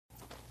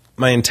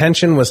My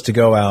intention was to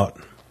go out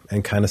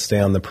and kind of stay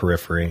on the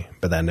periphery,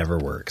 but that never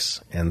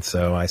works. And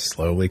so I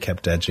slowly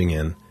kept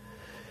edging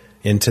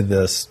into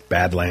this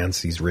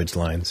Badlands, these ridge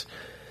lines.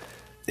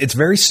 It's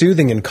very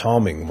soothing and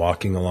calming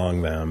walking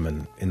along them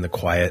and in the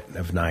quiet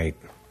of night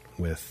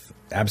with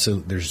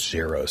there's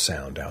zero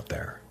sound out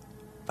there.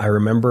 I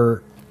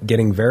remember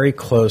getting very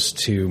close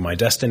to my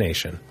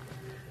destination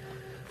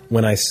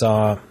when I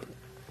saw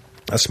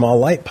a small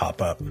light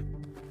pop up.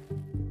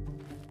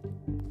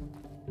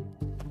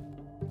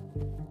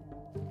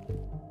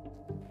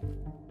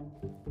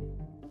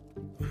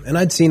 And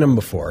I'd seen them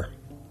before.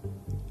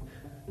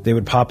 They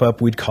would pop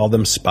up, we'd call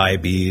them spy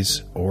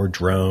bees or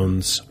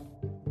drones.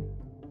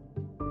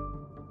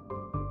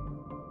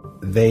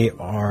 They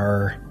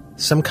are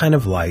some kind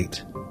of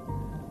light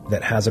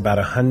that has about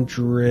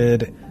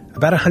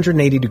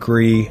 180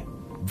 degree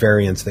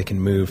variance they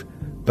can move,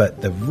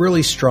 but the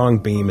really strong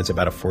beam is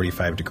about a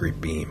 45 degree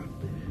beam.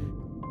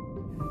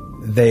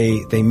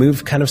 They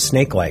move kind of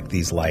snake-like,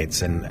 these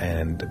lights,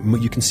 and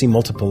you can see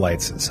multiple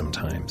lights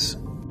sometimes.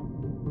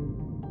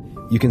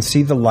 You can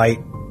see the light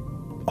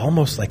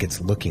almost like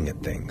it's looking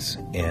at things,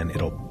 and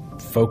it'll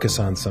focus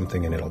on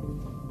something and it'll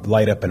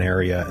light up an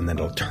area and then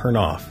it'll turn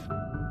off.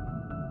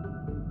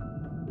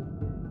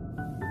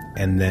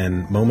 And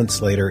then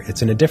moments later,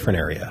 it's in a different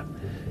area,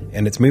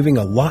 and it's moving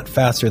a lot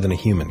faster than a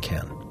human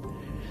can.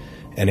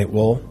 And it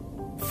will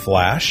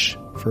flash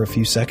for a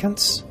few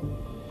seconds,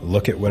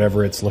 look at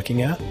whatever it's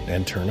looking at,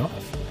 and turn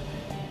off.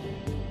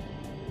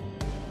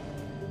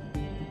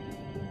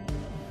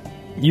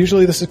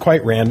 Usually this is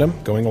quite random,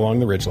 going along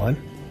the ridgeline.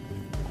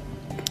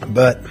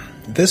 But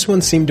this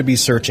one seemed to be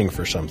searching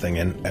for something,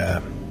 and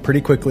pretty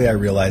quickly I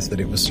realized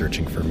that it was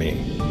searching for me.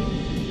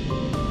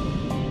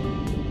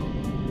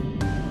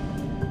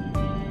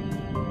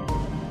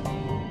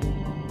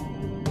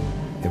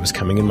 It was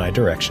coming in my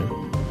direction.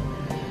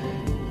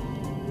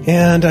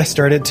 And I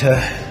started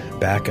to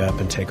back up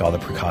and take all the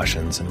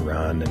precautions and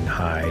run and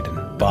hide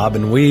and bob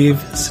and weave,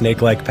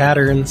 snake-like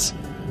patterns,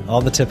 all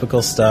the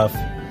typical stuff.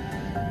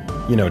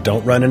 You know,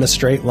 don't run in a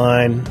straight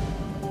line.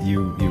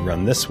 You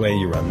run this way,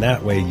 you run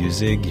that way, you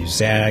zig, you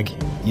zag.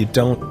 You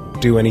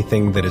don't do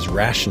anything that is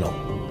rational.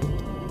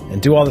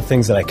 And do all the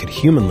things that I could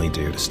humanly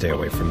do to stay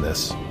away from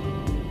this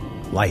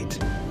light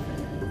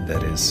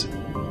that is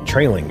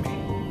trailing me.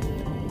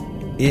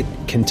 It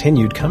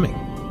continued coming.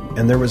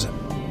 And there was a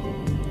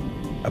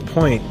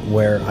point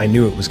where I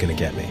knew it was going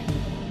to get me.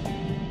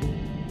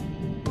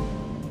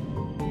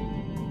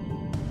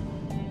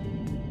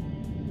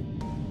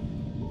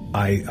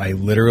 I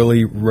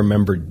literally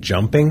remember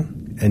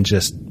jumping and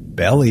just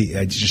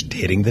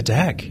hitting the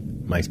deck.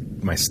 My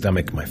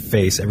stomach, my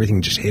face,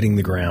 everything just hitting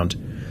the ground,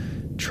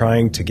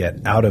 trying to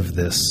get out of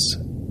this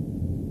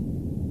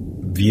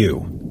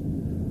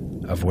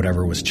view of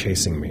whatever was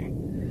chasing me.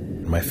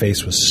 My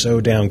face was so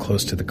down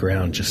close to the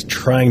ground, just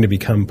trying to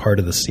become part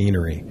of the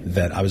scenery,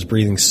 that I was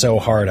breathing so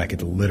hard I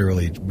could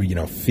literally,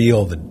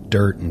 feel the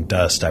dirt and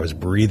dust. I was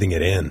breathing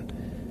it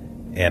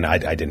in, and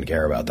I didn't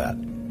care about that.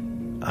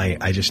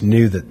 I just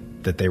knew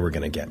that they were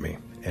going to get me,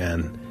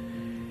 and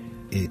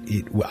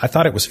I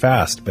thought it was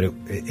fast, but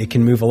it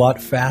can move a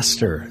lot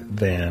faster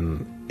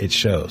than it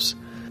shows.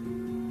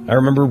 I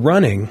remember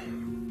running,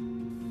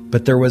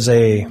 but there was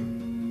a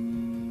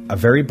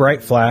very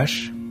bright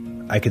flash.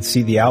 I could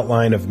see the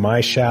outline of my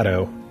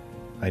shadow.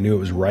 I knew it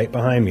was right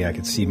behind me. I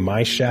could see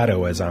my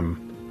shadow as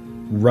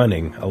I'm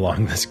running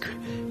along this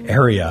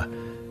area.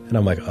 And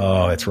I'm like,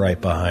 oh, it's right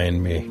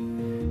behind me.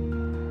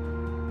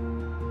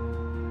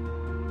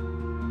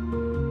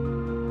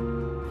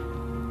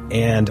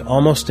 And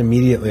almost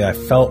immediately I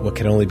felt what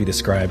can only be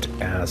described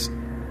as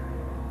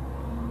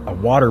a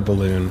water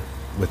balloon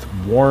with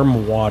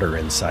warm water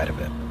inside of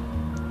it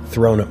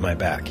thrown at my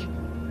back,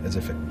 as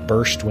if it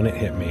burst when it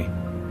hit me.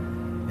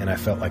 And I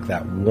felt like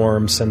that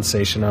warm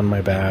sensation on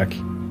my back,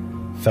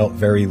 felt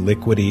very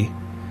liquidy.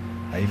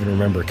 I even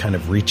remember kind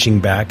of reaching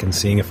back and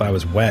seeing if I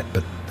was wet,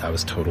 but I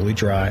was totally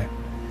dry.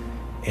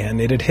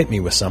 And it had hit me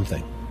with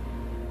something.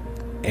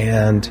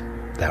 And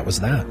that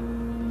was that.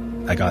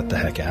 I got the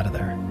heck out of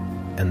there.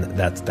 And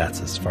that's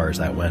as far as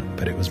that went,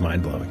 but it was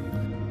mind-blowing.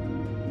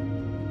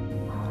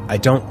 I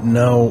don't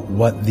know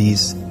what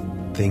these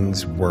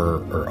things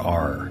were or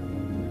are,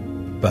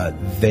 but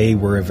they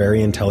were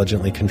very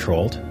intelligently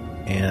controlled,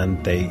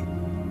 and they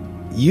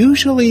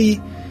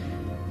usually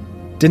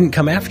didn't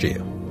come after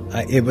you.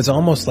 It was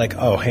almost like,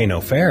 oh, hey, no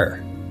fair.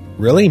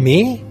 Really?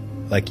 Me?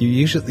 Like,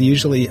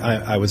 usually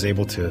I was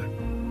able to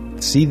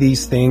see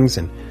these things,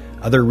 and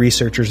other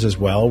researchers as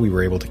well. We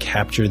were able to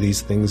capture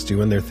these things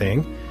doing their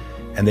thing,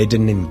 and they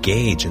didn't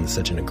engage in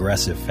such an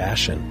aggressive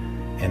fashion.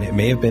 And it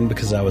may have been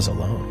because I was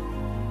alone.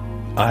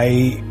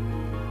 I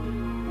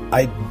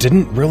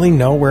didn't really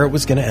know where it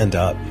was going to end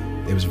up.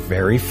 It was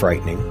very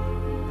frightening.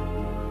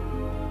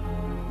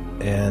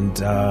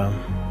 And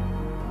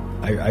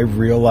I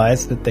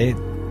realized that they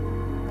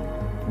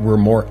were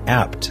more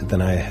apt than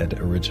I had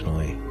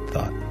originally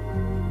thought.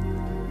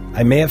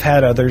 I may have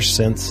had others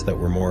since that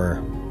were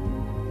more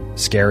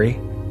scary,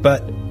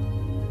 but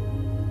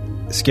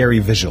scary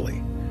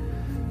visually.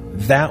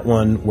 That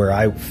one, where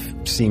I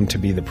seemed to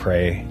be the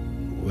prey,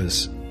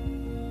 was...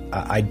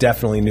 I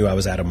definitely knew I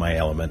was out of my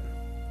element.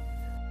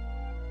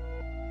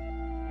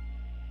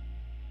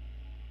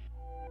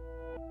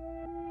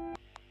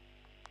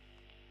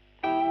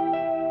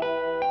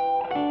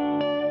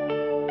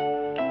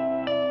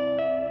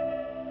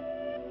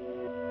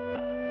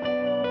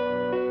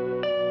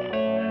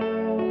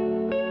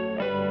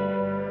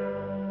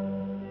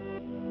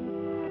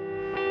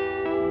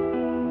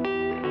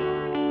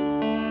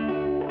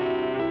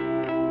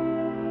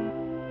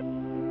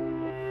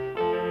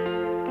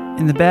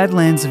 In the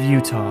Badlands of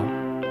Utah,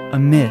 a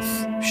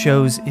myth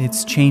shows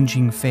its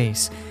changing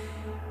face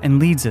and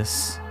leads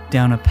us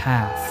down a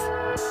path.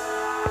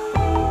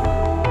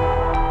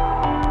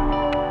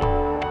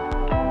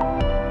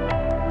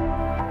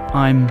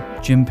 I'm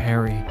Jim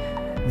Perry.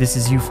 This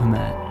is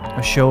Euphomet,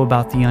 a show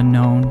about the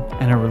unknown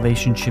and a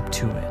relationship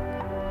to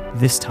it.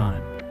 This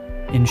time,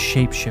 in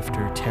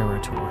shapeshifter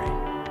territory.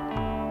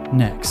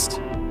 Next,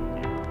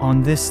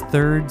 on this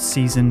third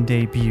season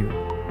debut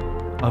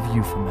of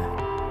Euphomet.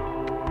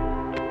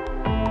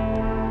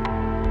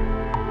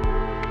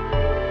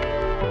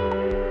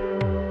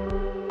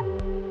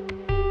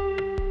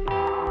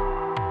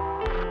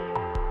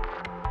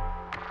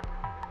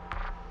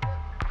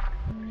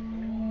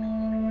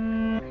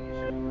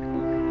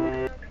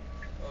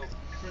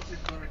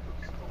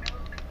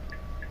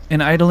 An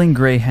idling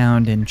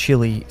greyhound in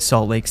chilly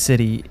Salt Lake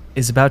City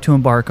is about to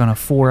embark on a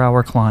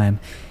 4-hour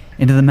climb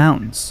into the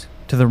mountains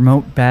to the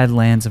remote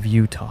Badlands of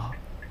Utah,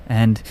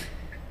 and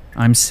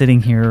I'm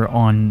sitting here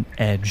on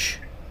edge.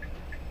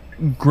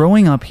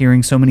 Growing up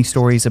hearing so many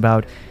stories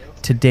about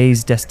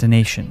today's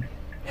destination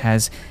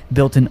has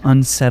built an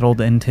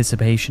unsettled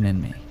anticipation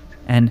in me,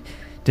 and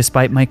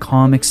despite my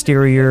calm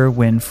exterior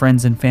when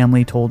friends and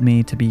family told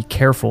me to be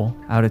careful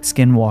out at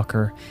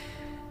Skinwalker,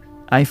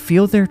 I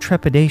feel their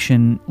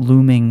trepidation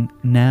looming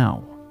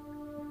now,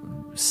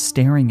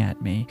 staring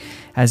at me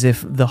as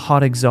if the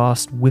hot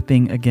exhaust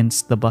whipping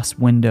against the bus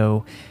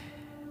window,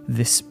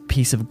 this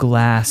piece of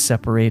glass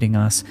separating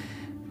us,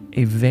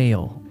 a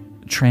veil,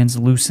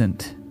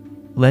 translucent,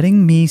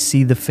 letting me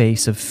see the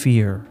face of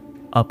fear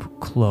up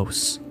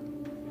close.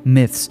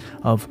 Myths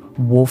of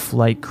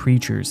wolf-like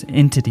creatures,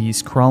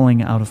 entities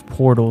crawling out of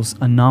portals,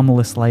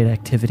 anomalous light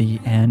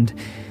activity, and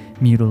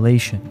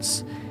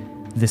mutilations.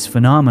 This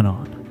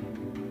phenomenon,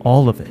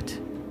 all of it,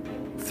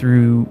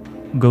 through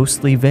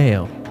ghostly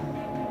veil,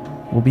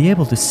 will be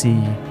able to see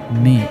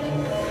me.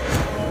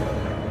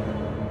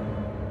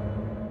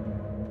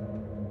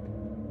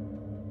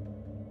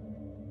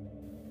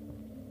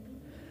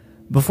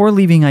 Before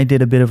leaving, I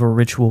did a bit of a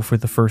ritual for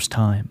the first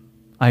time.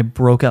 I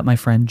broke out my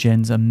friend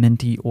Jen's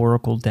Minty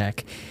Oracle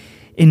deck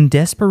in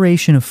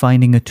desperation of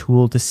finding a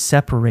tool to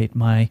separate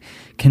my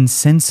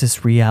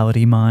consensus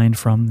reality mind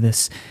from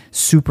this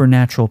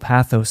supernatural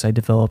pathos I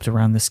developed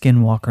around the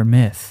Skinwalker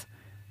myth.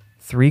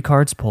 3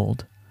 cards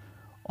pulled,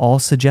 all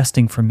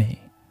suggesting for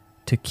me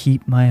to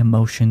keep my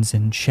emotions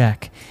in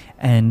check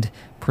and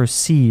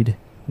proceed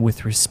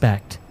with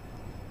respect,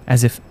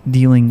 as if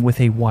dealing with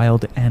a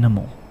wild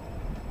animal.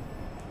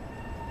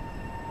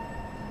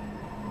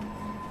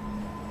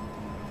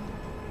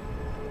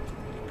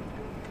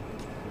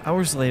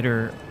 Hours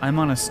later, I'm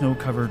on a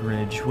snow-covered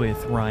ridge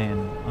with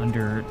Ryan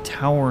under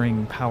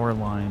towering power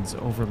lines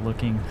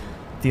overlooking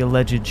the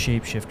alleged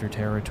shapeshifter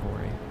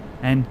territory,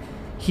 and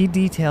he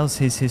details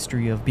his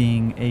history of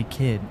being a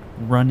kid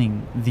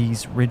running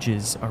these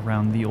ridges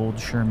around the old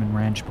Sherman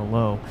Ranch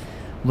below,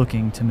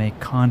 looking to make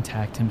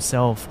contact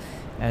himself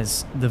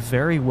as the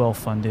very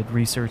well-funded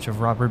research of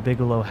Robert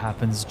Bigelow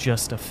happens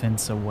just a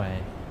fence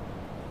away.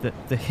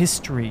 The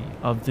history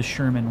of the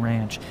Sherman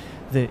Ranch,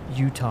 the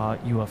Utah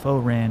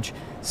UFO Ranch,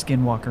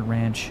 Skinwalker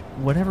Ranch,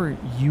 whatever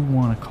you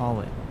want to call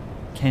it,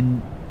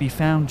 can be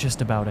found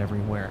just about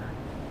everywhere.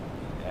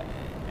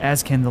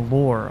 As can the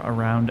lore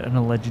around an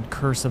alleged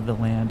curse of the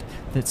land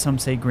that some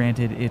say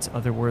granted its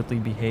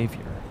otherworldly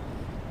behavior.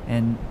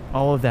 And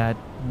all of that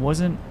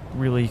wasn't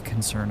really a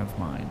concern of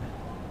mine.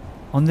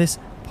 On this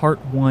part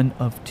 1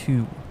 of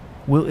 2,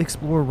 we'll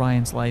explore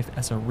Ryan's life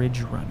as a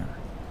ridge runner,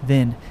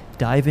 then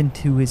dive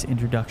into his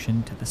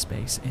introduction to the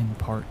space in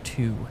part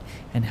 2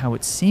 and how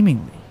it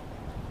seemingly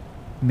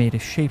made a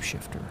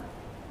shapeshifter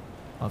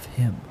of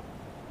him.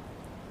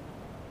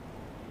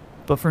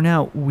 But for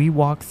now, we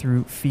walk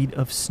through feet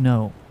of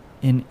snow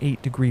in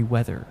 8-degree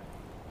weather,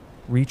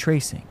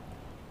 retracing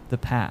the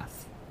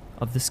path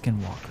of the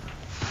Skinwalker.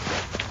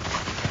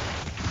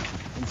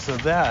 And so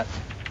that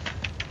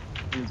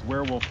is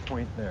Werewolf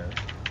Point there.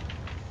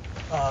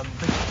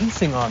 The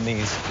casing on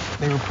these,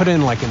 they were put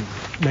in like in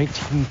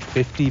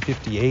 1950,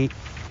 58,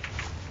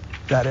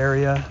 that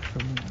area.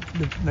 From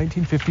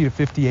 1950 to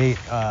 58,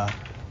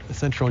 the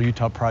Central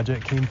Utah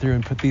Project came through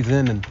and put these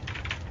in, and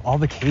all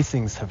the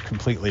casings have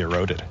completely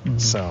eroded. Mm-hmm.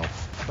 So,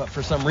 but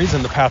for some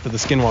reason, the path of the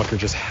Skinwalker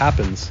just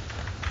happens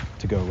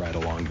to go right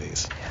along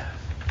these.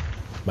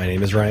 My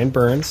name is Ryan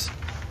Burns.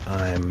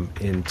 I'm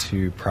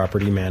into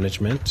property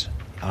management.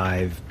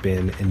 I've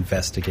been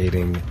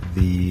investigating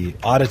the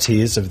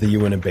oddities of the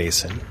Uinta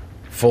Basin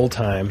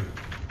full-time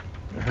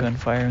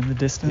Gunfire in the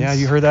distance. Yeah,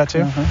 you heard that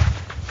too? Uh-huh.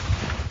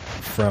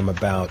 From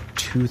about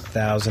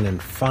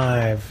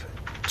 2005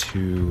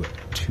 to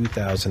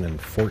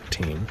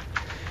 2014.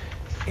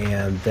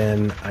 And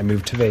then I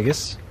moved to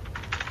Vegas,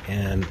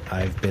 and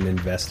I've been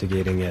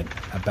investigating it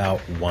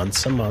about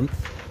once a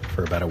month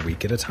for about a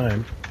week at a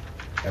time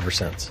ever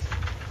since.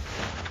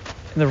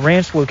 And the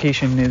ranch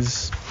location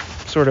is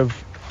sort of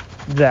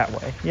that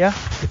way, yeah?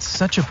 It's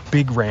such a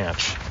big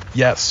ranch.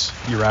 Yes,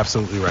 you're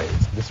absolutely right.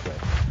 It's this way.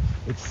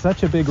 It's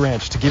such a big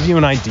ranch. To give you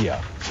an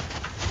idea,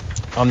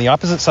 on the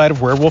opposite side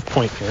of Werewolf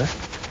Point here,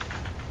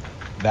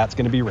 that's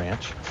going to be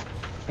ranch.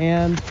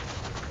 And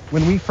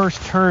when we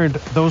first turned,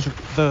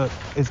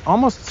 it's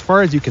almost as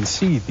far as you can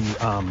see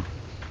the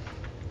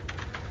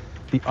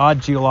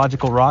odd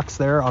geological rocks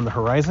there on the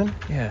horizon.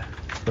 Yeah.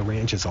 The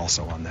ranch is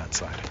also on that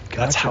side.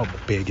 That's how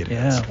big it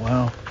is. Yeah,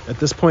 wow. At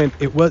this point,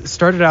 it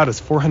started out as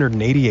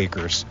 480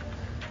 acres,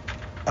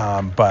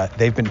 but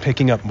they've been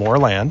picking up more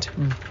land,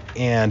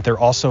 and they're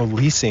also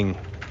leasing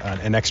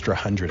an extra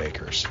 100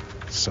 acres.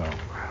 So,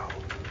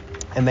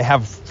 and they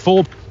have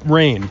full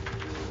reign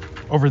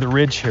over the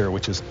ridge here,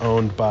 which is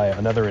owned by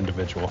another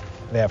individual.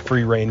 They have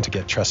free reign to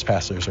get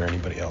trespassers or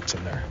anybody else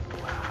in there.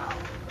 Wow.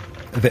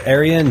 The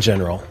area in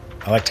general,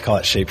 I like to call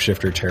it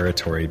shapeshifter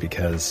territory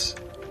because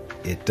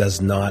it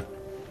does not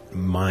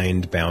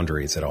mind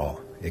boundaries at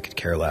all. It could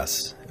care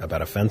less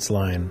about a fence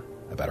line,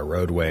 about a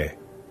roadway.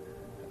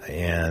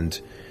 And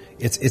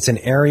it's an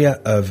area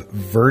of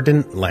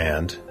verdant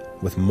land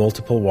with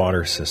multiple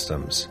water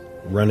systems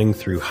running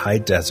through high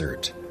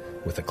desert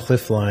with a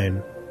cliff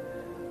line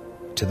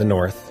to the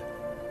north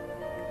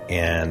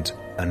and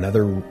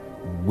another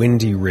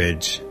windy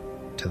ridge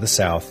to the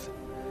south.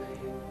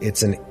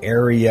 It's an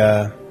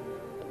area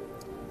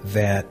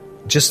that,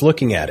 just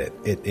looking at it,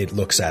 it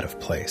looks out of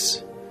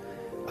place.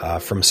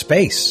 From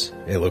space,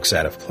 it looks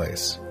out of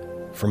place.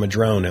 From a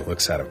drone, it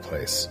looks out of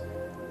place.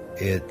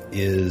 It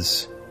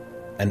is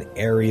an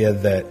area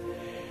that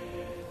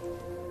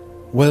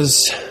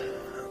was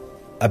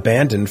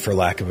abandoned, for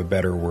lack of a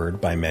better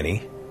word, by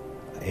many,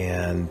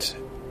 and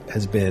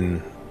has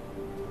been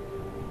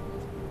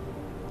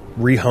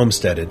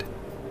re-homesteaded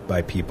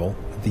by people.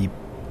 The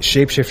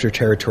shapeshifter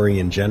territory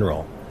in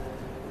general,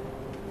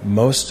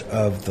 most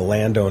of the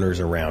landowners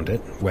around it,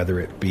 whether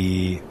it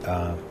be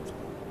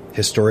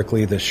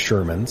historically the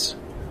Shermans,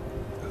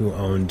 who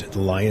owned the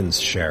lion's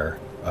share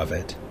of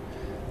it,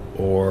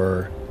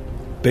 or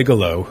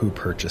Bigelow, who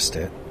purchased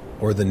it,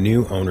 or the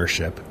new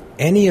ownership,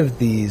 any of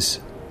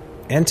these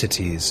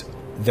entities,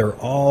 they're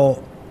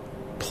all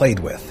played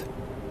with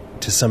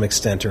to some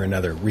extent or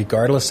another,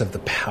 regardless of the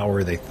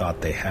power they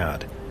thought they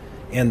had.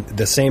 And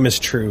the same is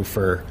true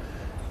for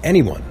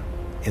anyone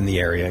in the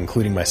area,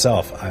 including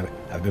myself.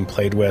 I've been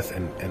played with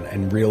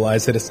and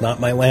realized that it's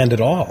not my land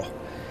at all.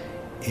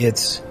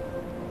 It's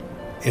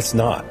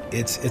not.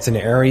 It's an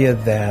area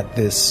that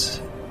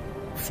this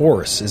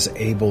force is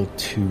able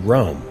to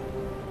roam.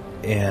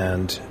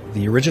 And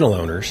the original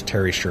owners,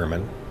 Terry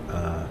Sherman,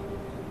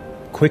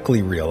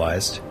 quickly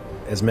realized,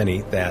 as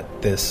many,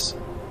 that this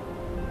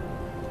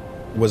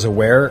was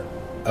aware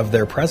of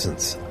their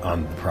presence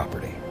on the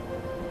property.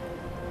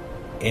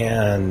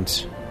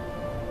 And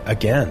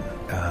again,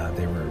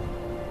 they were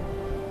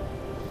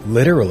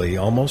literally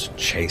almost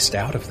chased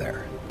out of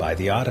there by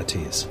the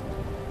oddities.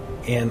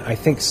 And I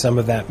think some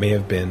of that may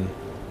have been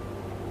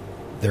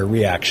their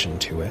reaction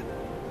to it.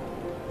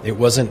 It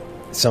wasn't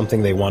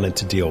something they wanted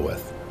to deal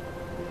with.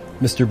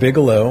 Mr.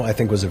 Bigelow, I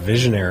think, was a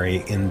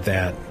visionary in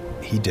that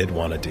he did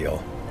want a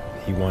deal.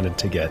 He wanted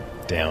to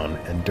get down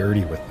and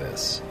dirty with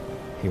this.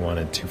 He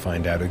wanted to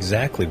find out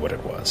exactly what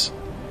it was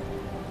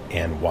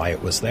and why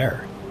it was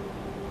there.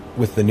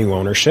 With the new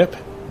ownership,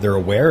 they're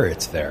aware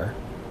it's there.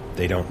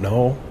 They don't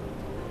know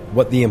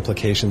what the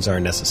implications are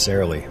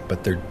necessarily,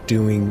 but they're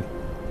doing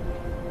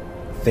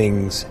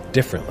things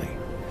differently.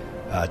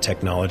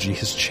 Technology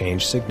has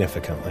changed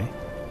significantly.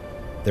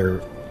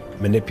 They're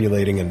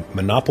manipulating and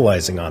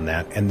monopolizing on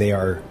that, and they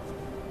are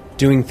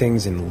doing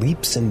things in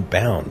leaps and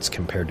bounds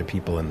compared to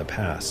people in the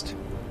past.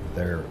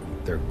 They're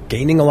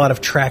gaining a lot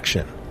of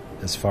traction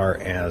as far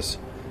as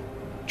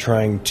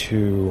trying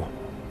to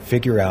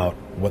figure out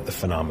what the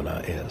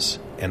phenomena is.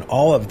 And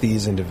all of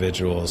these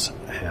individuals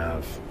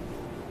have,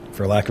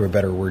 for lack of a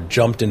better word,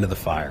 jumped into the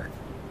fire.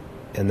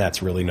 And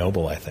that's really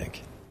noble, I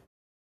think.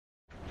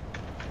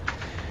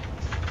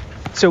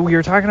 So we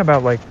were talking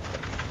about like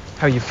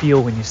how you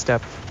feel when you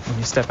step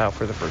out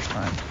for the first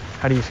time.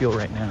 How do you feel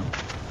right now?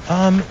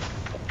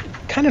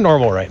 Kind of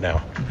normal right now.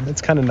 Mm-hmm.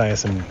 It's kind of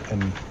nice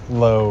and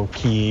low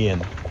key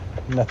and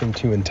nothing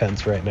too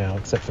intense right now,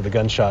 except for the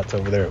gunshots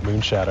over there at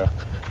Moonshadow.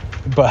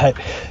 But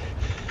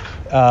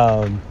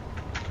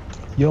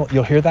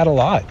you'll hear that a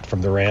lot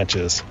from the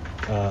ranches.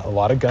 A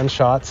lot of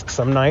gunshots.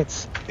 Some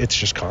nights it's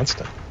just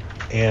constant,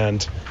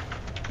 and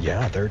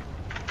yeah, they're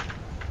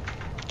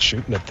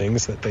shooting at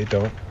things that they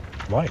don't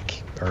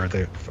like or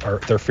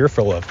they're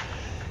fearful of.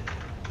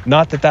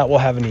 Not that will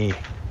have any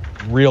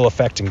real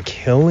effect in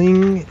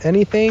killing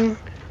anything.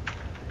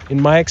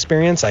 In my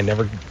experience, I'm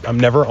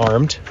never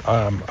armed.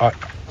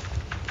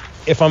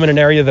 If I'm in an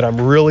area that I'm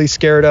really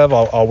scared of,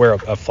 I'll wear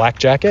a flak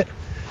jacket.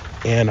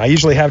 And I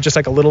usually have just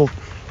like a little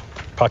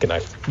pocket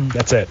knife.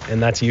 That's it.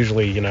 And that's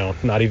usually,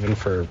 not even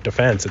for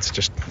defense. It's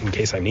just in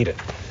case I need it.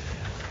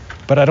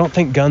 But I don't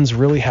think guns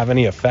really have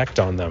any effect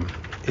on them.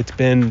 It's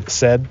been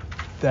said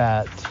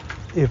that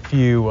if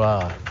you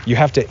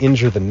have to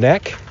injure the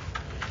neck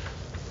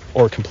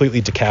or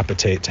completely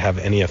decapitate to have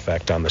any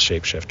effect on the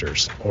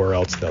shapeshifters, or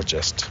else they'll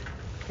just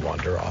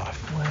wander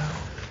off.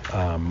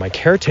 Wow. My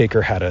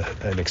caretaker had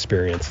an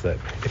experience that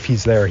if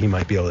he's there, he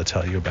might be able to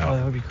tell you about. Oh,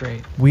 that would be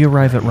great. We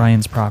arrive at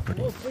Ryan's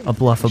property, a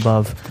bluff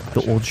above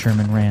the old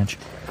Sherman Ranch.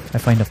 I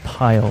find a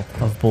pile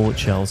of bullet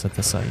shells at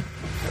the site.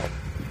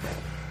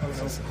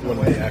 One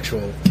of the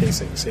actual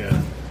casings,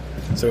 yeah.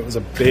 So it was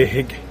a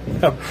big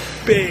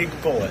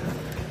bullet.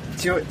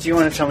 Do you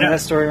want to tell me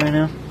that story right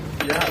now?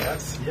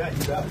 Yeah,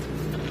 you bet.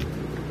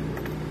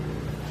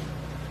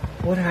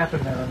 What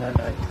happened there on that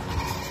night?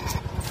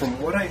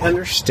 From what I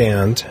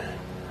understand,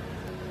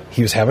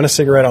 he was having a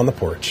cigarette on the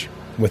porch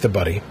with a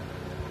buddy.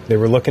 They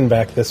were looking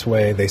back this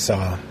way. They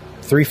saw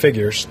 3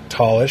 figures,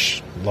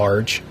 tallish,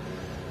 large,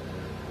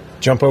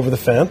 jump over the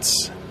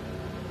fence.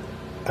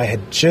 I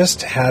had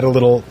just had a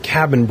little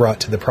cabin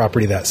brought to the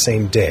property that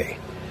same day.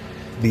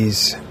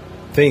 These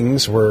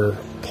things were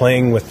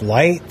playing with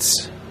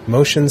lights,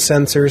 motion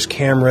sensors,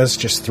 cameras,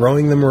 just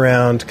throwing them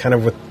around kind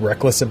of with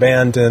reckless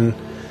abandon,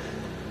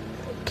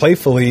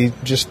 playfully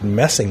just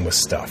messing with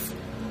stuff.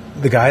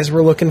 The guys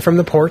were looking from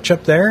the porch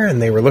up there,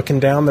 and they were looking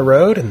down the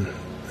road, and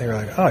they were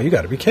like, oh, you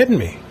got to be kidding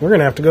me. We're going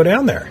to have to go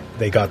down there.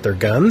 They got their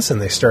guns,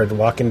 and they started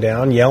walking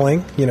down,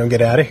 yelling,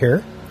 get out of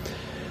here.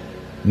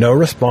 No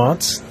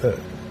response.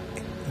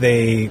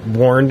 They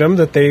warned them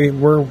that they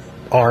were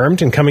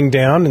armed and coming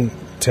down and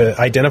to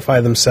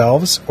identify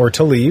themselves or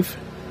to leave.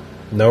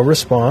 No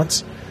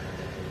response.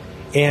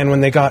 And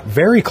when they got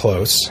very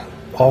close,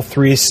 all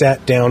 3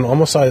 sat down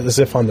almost as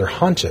if on their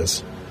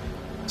haunches,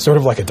 sort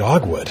of like a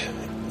dog would.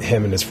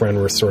 Him and his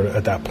friend were sort of,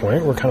 at that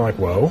point, were kind of like,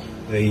 whoa.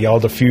 They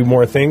yelled a few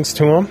more things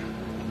to him.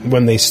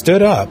 When they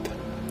stood up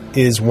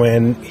is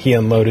when he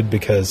unloaded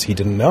because he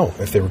didn't know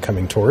if they were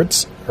coming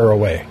towards or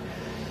away.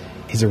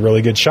 He's a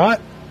really good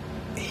shot.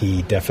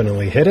 He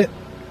definitely hit it.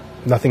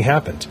 Nothing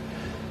happened.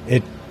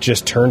 It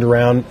just turned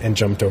around and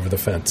jumped over the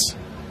fence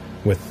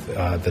with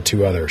the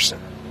 2 others.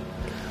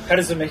 How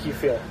does it make you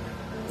feel?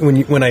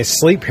 When I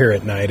sleep here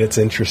at night, it's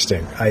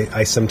interesting.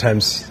 I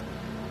sometimes,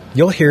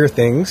 you'll hear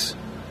things,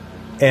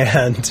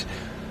 and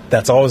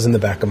that's always in the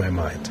back of my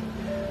mind.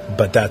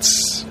 But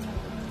that's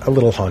a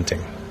little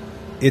haunting.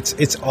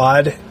 It's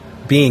odd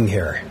being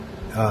here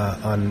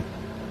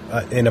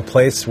in a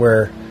place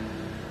where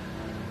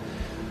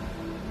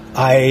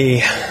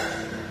I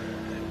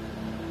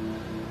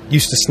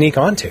used to sneak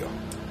onto,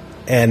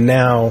 and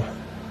now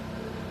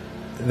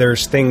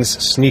there's things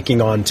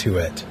sneaking onto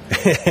it.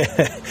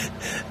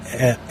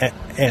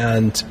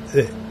 And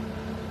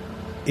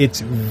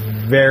it's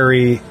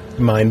very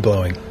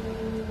mind-blowing.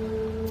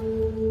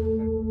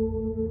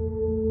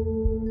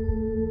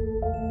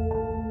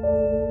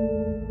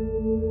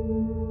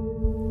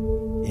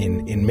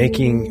 In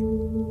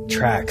making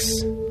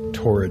tracks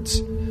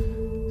towards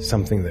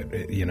something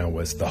that,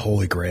 was the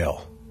Holy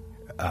Grail,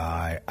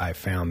 I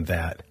found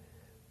that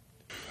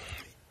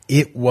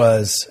it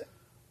was,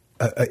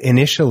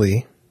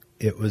 initially,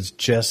 it was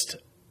just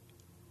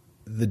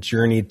the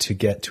journey to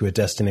get to a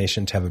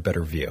destination to have a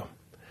better view.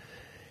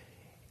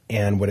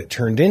 And what it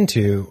turned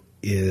into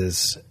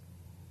is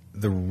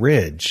the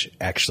ridge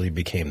actually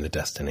became the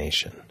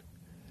destination.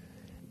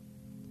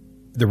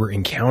 There were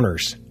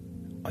encounters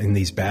in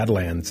these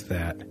Badlands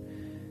that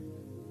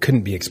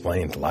couldn't be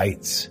explained.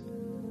 Lights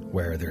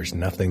where there's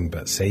nothing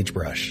but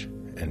sagebrush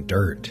and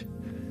dirt,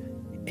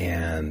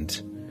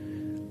 and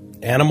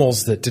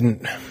animals that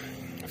didn't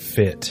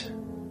fit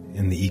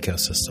in the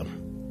ecosystem,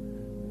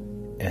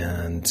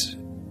 and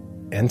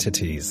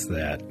entities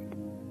that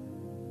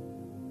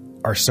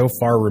are so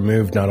far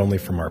removed not only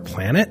from our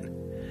planet,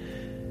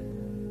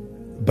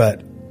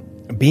 but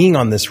being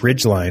on this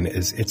ridgeline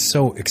it's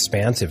so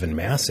expansive and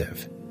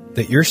massive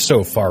that you're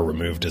so far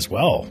removed as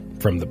well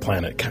from the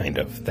planet, kind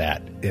of,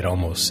 that it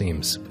almost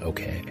seems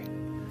okay.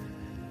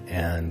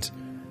 And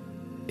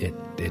it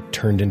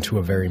turned into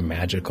a very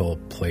magical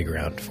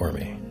playground for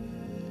me.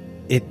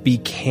 It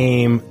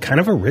became kind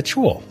of a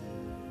ritual.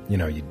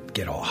 You'd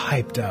get all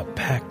hyped up,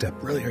 packed up,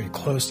 really, are you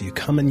close? Are you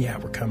coming? Yeah,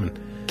 we're coming.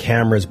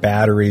 Cameras,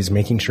 batteries,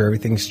 making sure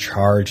everything's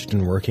charged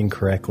and working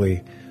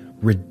correctly.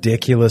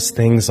 Ridiculous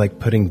things like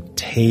putting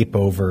tape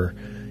over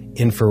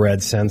infrared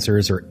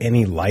sensors or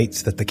any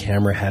lights that the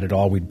camera had at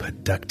all. We'd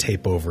put duct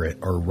tape over it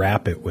or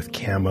wrap it with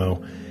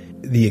camo.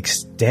 The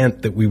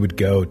extent that we would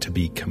go to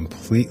be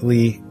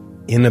completely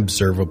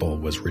inobservable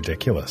was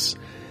ridiculous.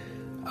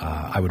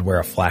 I would wear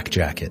a flak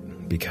jacket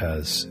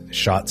because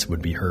shots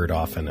would be heard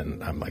often,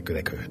 and I'm like,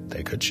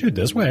 they could shoot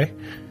this way.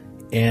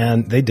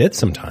 And they did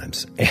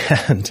sometimes.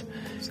 And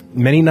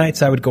many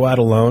nights I would go out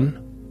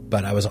alone,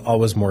 but I was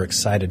always more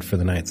excited for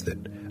the nights that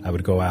I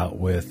would go out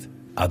with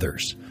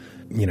others,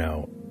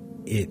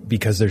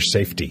 because there's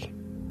safety.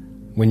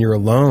 When you're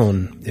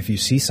alone, if you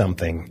see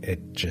something,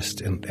 it just,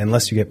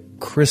 unless you get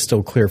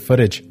crystal clear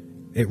footage,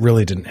 it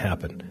really didn't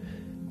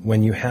happen.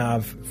 When you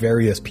have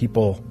various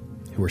people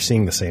who are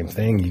seeing the same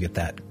thing, you get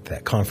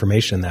that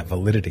confirmation, that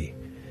validity.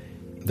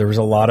 There was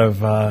a lot of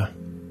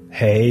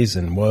heys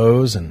and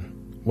woes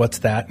and what's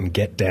that and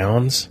get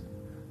downs,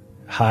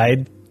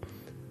 hide.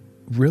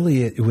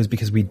 Really, it was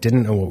because we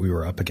didn't know what we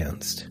were up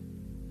against.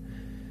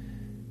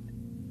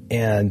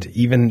 And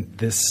even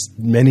this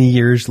many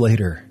years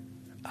later,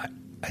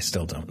 I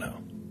still don't know.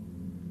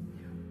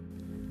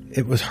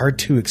 It was hard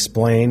to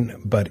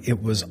explain, but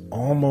it was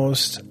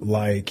almost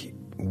like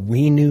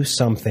we knew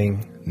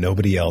something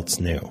nobody else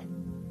knew.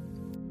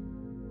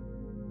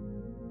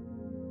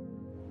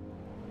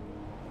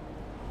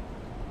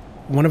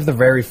 One of the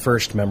very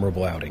first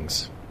memorable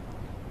outings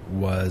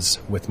was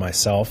with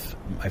myself,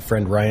 my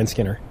friend Ryan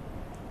Skinner,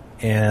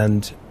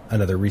 and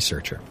another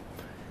researcher.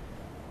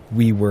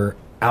 We were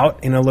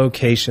out in a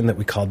location that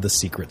we called the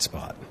secret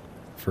spot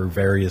for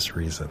various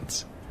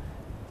reasons.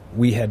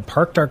 We had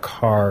parked our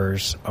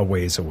cars a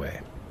ways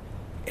away.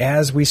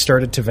 As we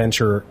started to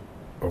venture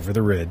over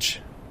the ridge,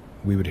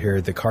 we would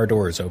hear the car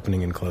doors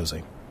opening and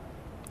closing.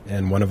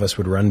 And one of us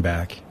would run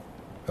back.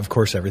 Of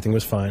course, everything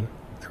was fine.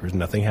 There was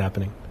nothing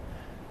happening.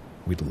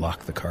 We'd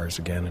lock the cars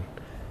again, and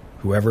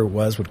whoever it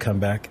was would come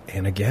back.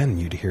 And again,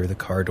 you'd hear the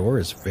car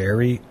doors.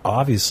 Very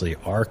obviously,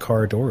 our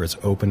car doors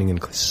opening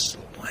and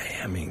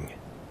slamming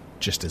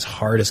just as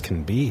hard as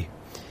can be.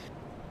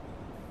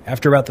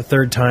 After about the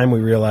third time, we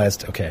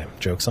realized, okay,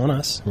 joke's on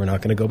us. We're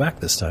not going to go back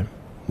this time.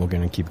 We're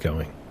going to keep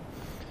going.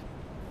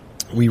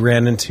 We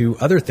ran into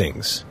other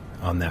things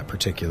on that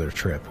particular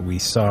trip. We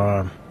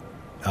saw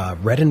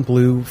red and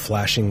blue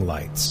flashing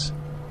lights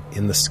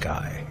in the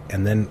sky,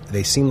 and then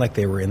they seemed like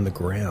they were in the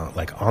ground,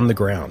 like on the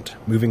ground,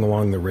 moving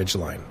along the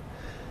ridgeline.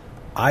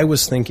 I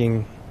was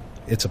thinking,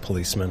 it's a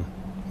policeman.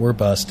 We're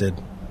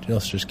busted.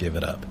 Let's just give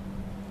it up.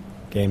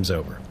 Game's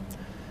over.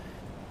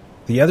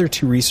 The other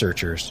two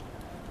researchers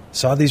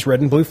saw these red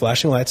and blue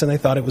flashing lights, and they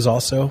thought it was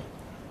also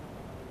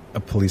a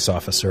police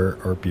officer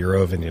or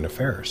Bureau of Indian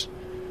Affairs.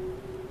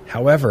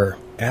 However,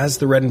 as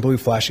the red and blue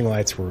flashing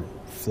lights were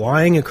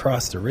flying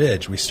across the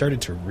ridge, we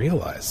started to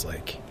realize,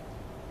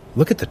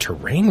 look at the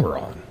terrain we're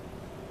on.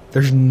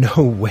 There's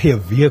no way a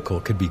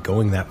vehicle could be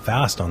going that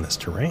fast on this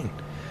terrain.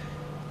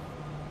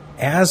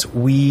 As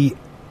we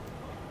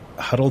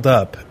huddled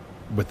up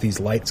with these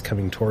lights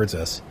coming towards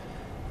us,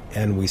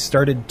 and we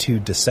started to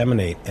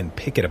disseminate and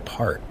pick it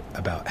apart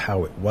about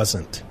how it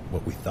wasn't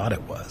what we thought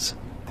it was.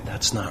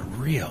 That's not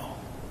real.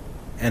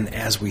 And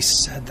as we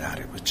said that,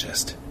 it was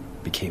just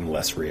became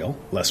less real.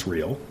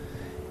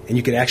 And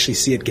you could actually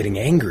see it getting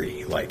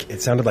angry.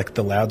 It sounded like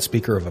the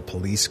loudspeaker of a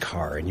police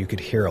car, and you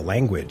could hear a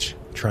language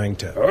trying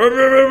to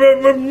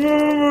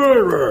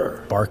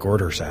bark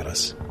orders at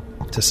us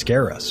to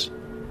scare us.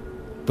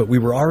 But we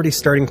were already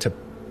starting to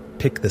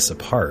pick this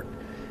apart.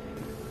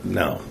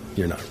 No,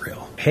 you're not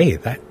real. Hey,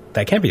 that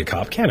can't be a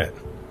cop, can it?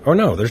 Oh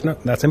no,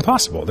 that's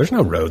impossible. There's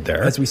no road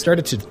there. As we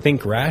started to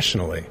think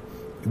rationally,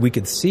 we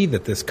could see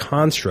that this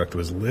construct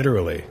was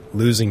literally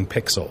losing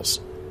pixels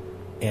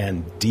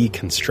and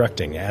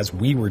deconstructing. As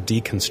we were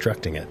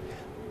deconstructing it,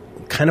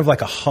 kind of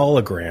like a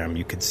hologram,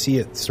 you could see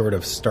it sort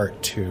of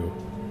start to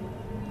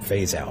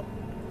phase out.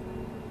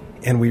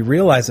 And we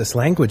realized this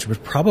language was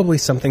probably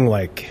something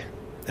like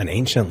an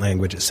ancient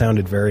language. It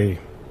sounded very,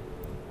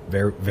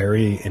 very,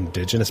 very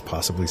indigenous,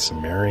 possibly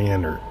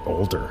Sumerian or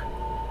older.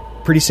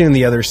 Pretty soon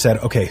the others said,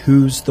 okay,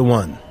 who's the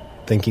one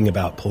thinking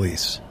about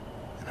police?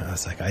 And I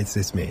was like,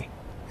 it's me.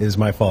 It was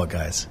my fault,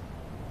 guys.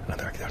 And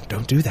they're like,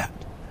 don't do that.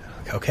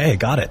 Like, okay,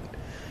 got it.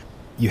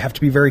 You have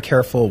to be very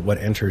careful what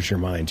enters your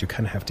mind. You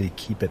kind of have to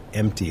keep it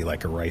empty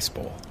like a rice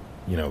bowl.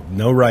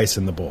 No rice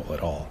in the bowl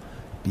at all.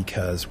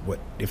 Because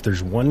if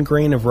there's one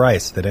grain of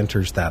rice that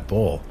enters that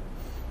bowl,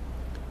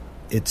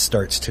 it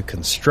starts to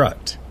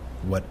construct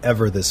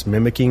whatever this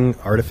mimicking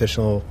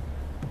artificial,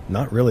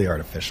 not really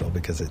artificial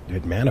because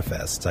it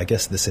manifests, I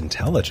guess, this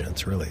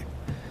intelligence, really.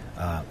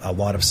 A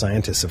lot of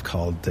scientists have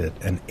called it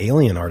an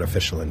alien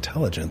artificial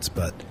intelligence,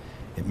 but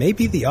it may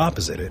be the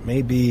opposite. It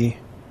may be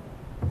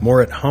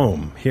more at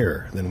home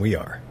here than we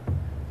are.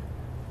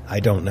 I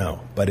don't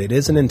know. But it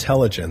is an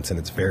intelligence, and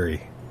it's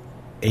very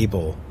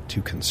able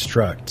to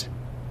construct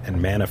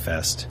and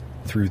manifest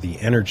through the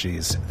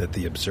energies that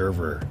the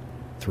observer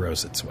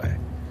throws its way.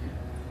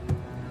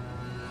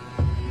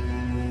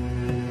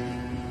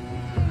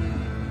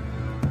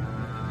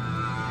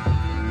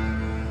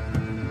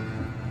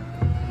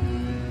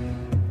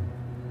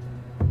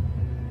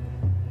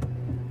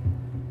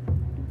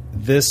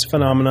 This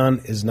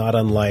phenomenon is not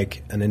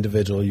unlike an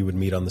individual you would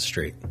meet on the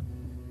street.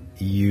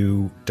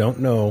 You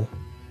don't know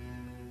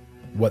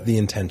what the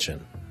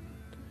intention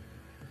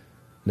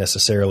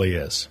necessarily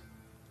is.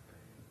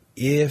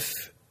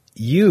 If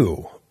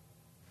you,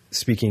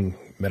 speaking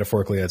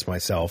metaphorically as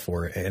myself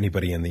or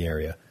anybody in the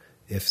area,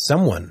 if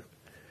someone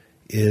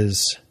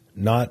is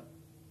not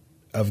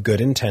of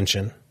good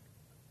intention,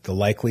 the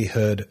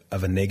likelihood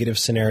of a negative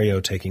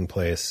scenario taking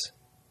place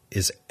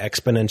is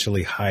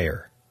exponentially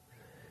higher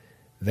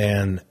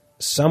than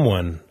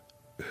someone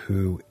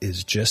who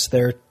is just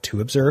there to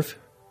observe,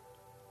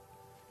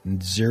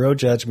 zero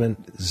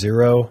judgment,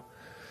 zero.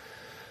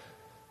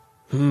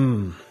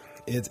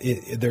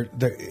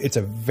 It's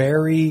a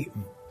very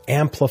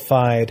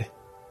amplified,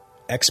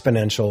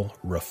 exponential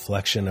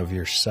reflection of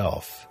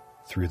yourself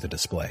through the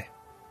display.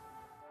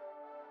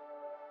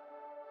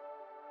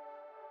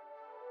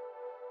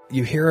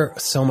 You hear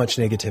so much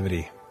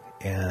negativity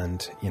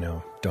and,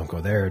 don't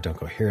go there, don't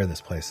go here,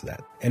 this place,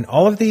 that. And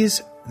all of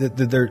these,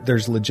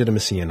 there's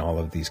legitimacy in all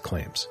of these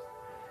claims.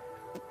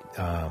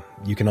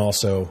 You can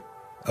also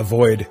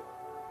avoid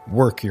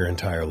work your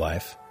entire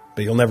life,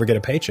 but you'll never get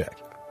a paycheck.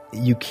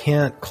 You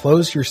can't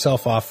close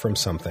yourself off from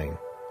something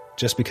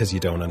just because you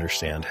don't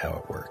understand how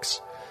it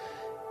works.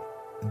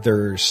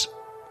 There's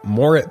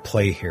more at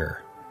play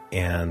here,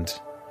 and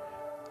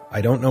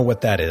I don't know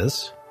what that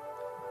is,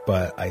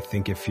 but I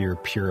think if you're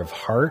pure of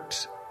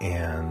heart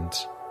and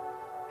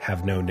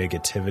have no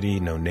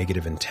negativity, no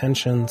negative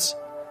intentions,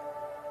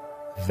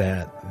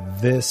 that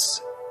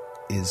this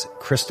is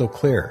crystal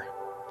clear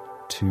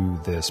to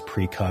this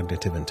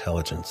precognitive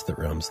intelligence that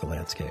roams the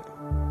landscape.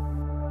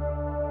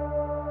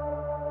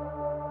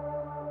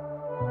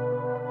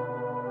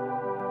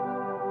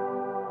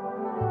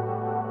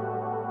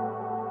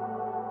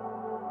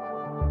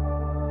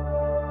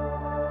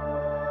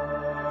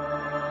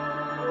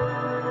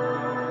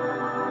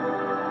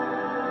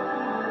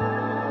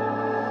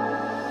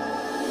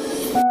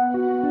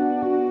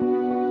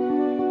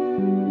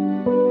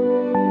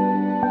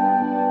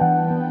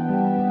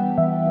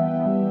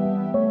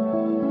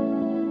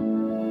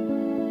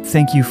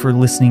 Thank you for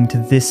listening to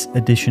this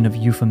edition of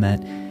Euphomet.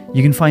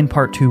 You can find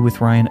part 2 with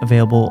Ryan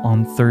available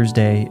on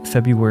Thursday,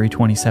 February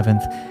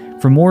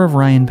 27th. For more of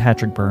Ryan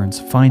Patrick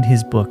Burns, find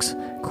his books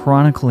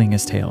chronicling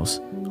his tales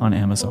on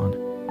Amazon.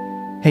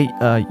 Hey,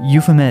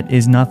 Euphomet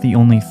is not the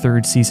only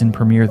third season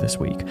premiere this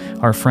week.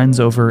 Our friends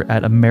over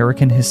at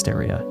American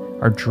Hysteria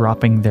are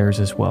dropping theirs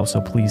as well,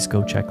 so please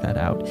go check that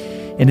out.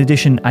 In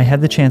addition, I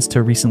had the chance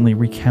to recently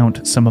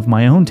recount some of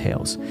my own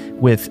tales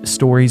with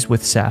Stories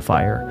with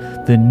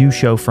Sapphire, the new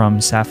show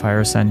from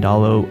Sapphire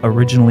Sandalo,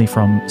 originally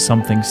from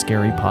Something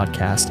Scary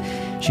podcast.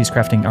 She's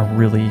crafting a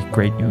really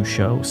great new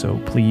show, so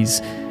please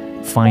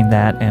find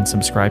that and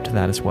subscribe to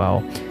that as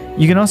well.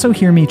 You can also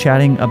hear me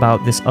chatting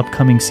about this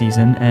upcoming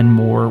season and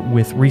more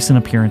with recent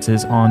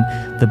appearances on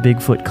the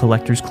Bigfoot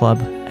Collectors Club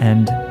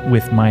and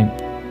with my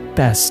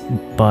best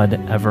bud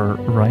ever,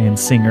 Ryan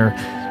Singer,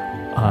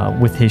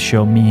 with his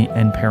show Me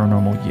and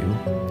Paranormal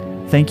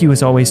You. Thank you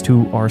as always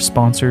to our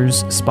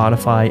sponsors,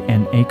 Spotify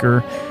and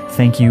Anchor.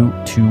 Thank you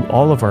to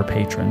all of our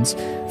patrons.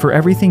 For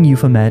everything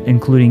Euphomet,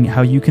 including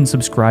how you can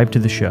subscribe to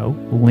the show,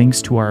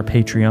 links to our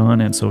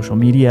Patreon and social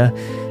media,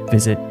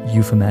 visit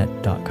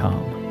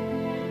euphomet.com.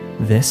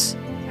 This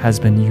has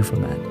been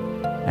Euphomet,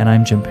 and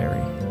I'm Jim Perry.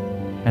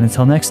 And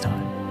until next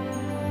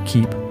time,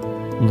 keep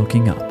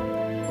looking up.